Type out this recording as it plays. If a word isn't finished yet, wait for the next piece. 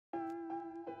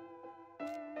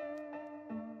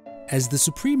As the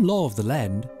supreme law of the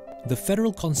land, the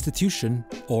Federal Constitution,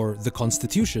 or the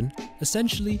Constitution,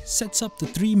 essentially sets up the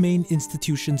three main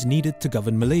institutions needed to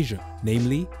govern Malaysia,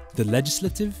 namely the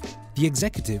legislative, the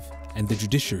executive, and the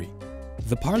judiciary.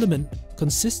 The Parliament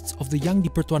consists of the Yang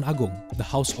di-Pertuan Agong, the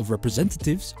House of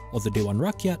Representatives, or the Dewan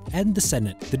Rakyat, and the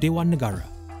Senate, the Dewan Negara.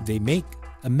 They make,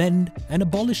 amend, and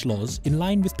abolish laws in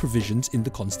line with provisions in the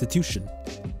Constitution.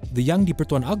 The Yang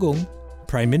di-Pertuan Agong,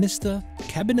 Prime Minister,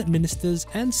 Cabinet Ministers,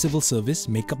 and Civil Service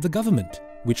make up the government,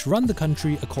 which run the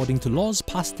country according to laws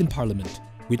passed in Parliament,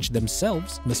 which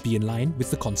themselves must be in line with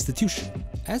the Constitution.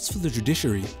 As for the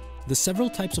judiciary, the several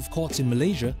types of courts in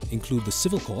Malaysia include the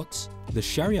civil courts, the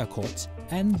Sharia courts,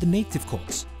 and the native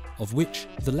courts, of which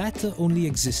the latter only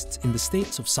exists in the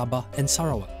states of Sabah and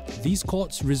Sarawak. These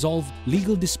courts resolve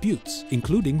legal disputes,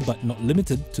 including but not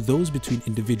limited to those between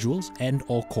individuals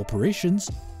and/or corporations,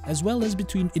 as well as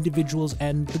between individuals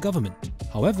and the government.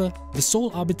 However, the sole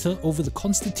arbiter over the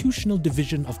constitutional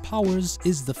division of powers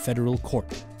is the Federal Court,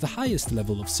 the highest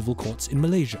level of civil courts in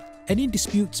Malaysia. Any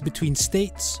disputes between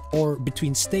states or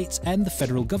between states and the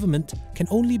federal government can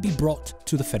only be brought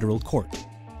to the Federal Court.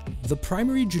 The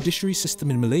primary judiciary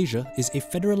system in Malaysia is a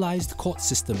federalized court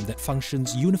system that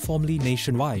functions uniformly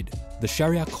nationwide. The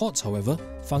Sharia courts, however,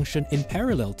 function in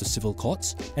parallel to civil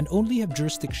courts and only have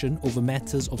jurisdiction over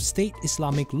matters of state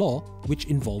Islamic law which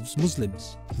involves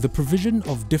Muslims. The provision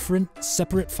of different,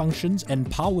 separate functions and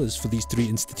powers for these three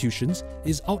institutions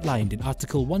is outlined in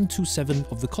Article 127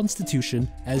 of the Constitution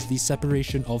as the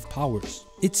separation of powers.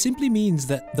 It simply means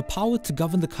that the power to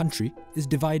govern the country is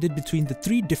divided between the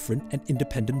three different and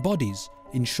independent bodies,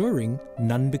 ensuring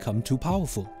none become too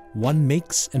powerful. One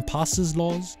makes and passes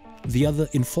laws, the other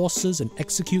enforces and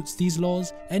executes these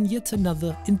laws, and yet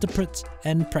another interprets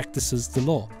and practices the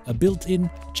law. A built-in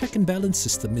check and balance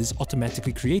system is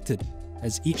automatically created,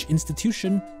 as each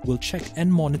institution will check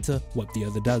and monitor what the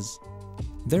other does.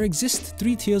 There exist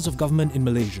three tiers of government in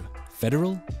Malaysia: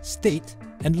 federal, state,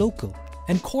 and local.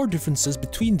 And core differences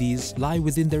between these lie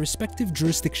within their respective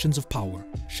jurisdictions of power.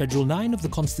 Schedule 9 of the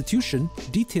Constitution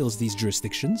details these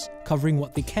jurisdictions, covering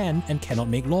what they can and cannot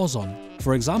make laws on.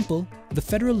 For example, the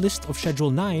federal list of Schedule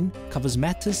 9 covers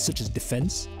matters such as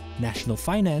defense, national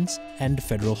finance, and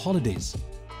federal holidays.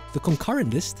 The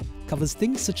concurrent list covers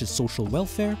things such as social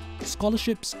welfare,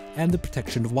 scholarships, and the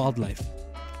protection of wildlife.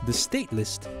 The state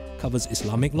list covers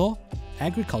Islamic law,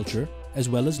 agriculture, as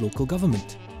well as local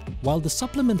government, while the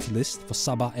supplement list for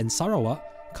Sabah and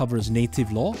Sarawak covers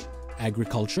native law,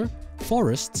 agriculture,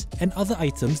 forests, and other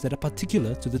items that are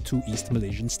particular to the two East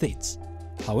Malaysian states.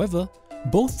 However,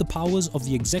 both the powers of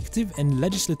the executive and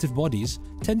legislative bodies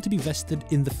tend to be vested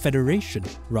in the federation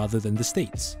rather than the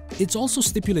states. It's also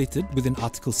stipulated within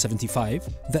Article 75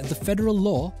 that the federal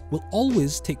law will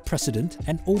always take precedent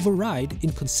and override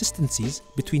inconsistencies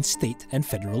between state and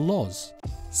federal laws.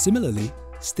 Similarly,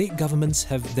 state governments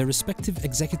have their respective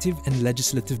executive and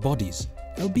legislative bodies,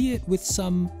 albeit with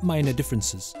some minor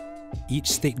differences. Each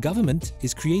state government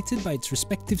is created by its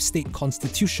respective state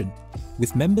constitution,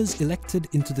 with members elected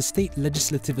into the state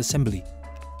legislative assembly,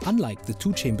 unlike the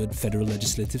two-chambered federal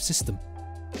legislative system.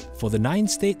 For the 9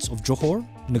 states of Johor,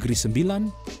 Negeri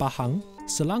Sembilan, Pahang,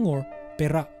 Selangor,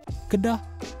 Perak, Kedah,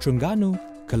 Terengganu,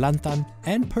 Kelantan,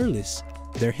 and Perlis,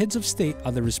 their heads of state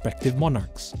are the respective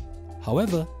monarchs.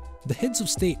 However, the heads of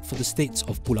state for the states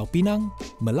of Pulau Pinang,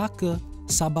 Melaka,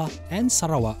 Sabah, and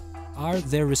Sarawak are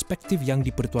their respective Yang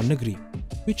di-Pertuan Negeri,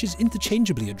 which is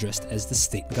interchangeably addressed as the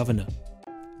state governor.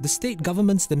 The state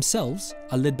governments themselves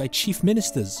are led by chief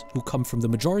ministers who come from the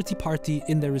majority party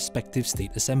in their respective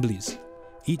state assemblies.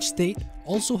 Each state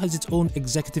also has its own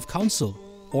executive council,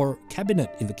 or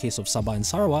cabinet in the case of Sabah and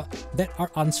Sarawak, that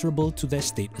are answerable to their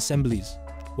state assemblies.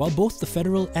 While both the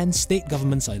federal and state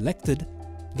governments are elected,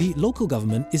 the local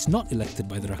government is not elected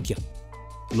by the Rakyat.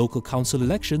 Local council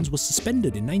elections were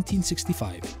suspended in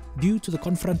 1965 due to the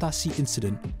Konfrontasi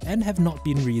incident and have not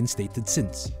been reinstated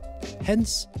since.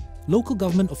 Hence, local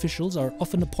government officials are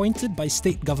often appointed by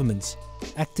state governments,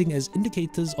 acting as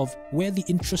indicators of where the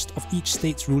interest of each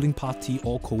state's ruling party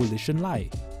or coalition lie.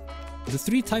 The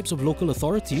three types of local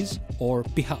authorities, or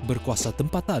pihak berkuasa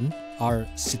tempatan, are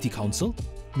City Council,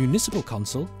 Municipal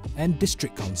Council, and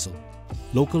District Council.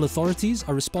 Local authorities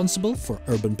are responsible for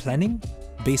urban planning,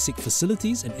 basic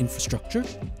facilities and infrastructure,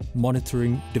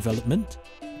 monitoring development,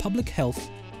 public health,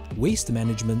 waste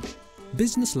management,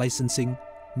 business licensing,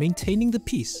 maintaining the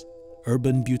peace,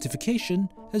 urban beautification,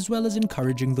 as well as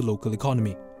encouraging the local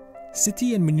economy.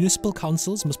 City and municipal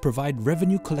councils must provide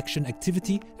revenue collection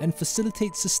activity and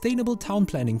facilitate sustainable town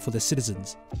planning for their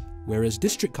citizens, whereas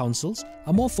district councils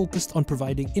are more focused on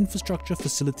providing infrastructure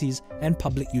facilities and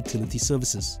public utility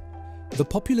services. The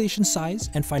population size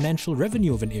and financial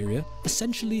revenue of an area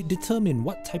essentially determine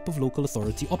what type of local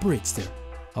authority operates there.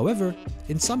 However,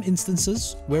 in some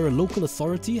instances where a local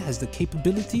authority has the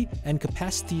capability and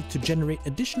capacity to generate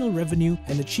additional revenue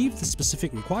and achieve the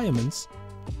specific requirements,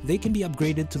 they can be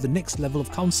upgraded to the next level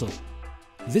of council.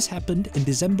 This happened in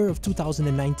December of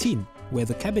 2019, where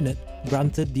the Cabinet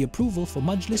granted the approval for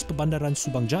Majlis Perbandaran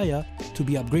Subang Jaya to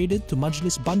be upgraded to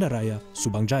Majlis Bandaraya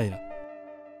Subang Jaya.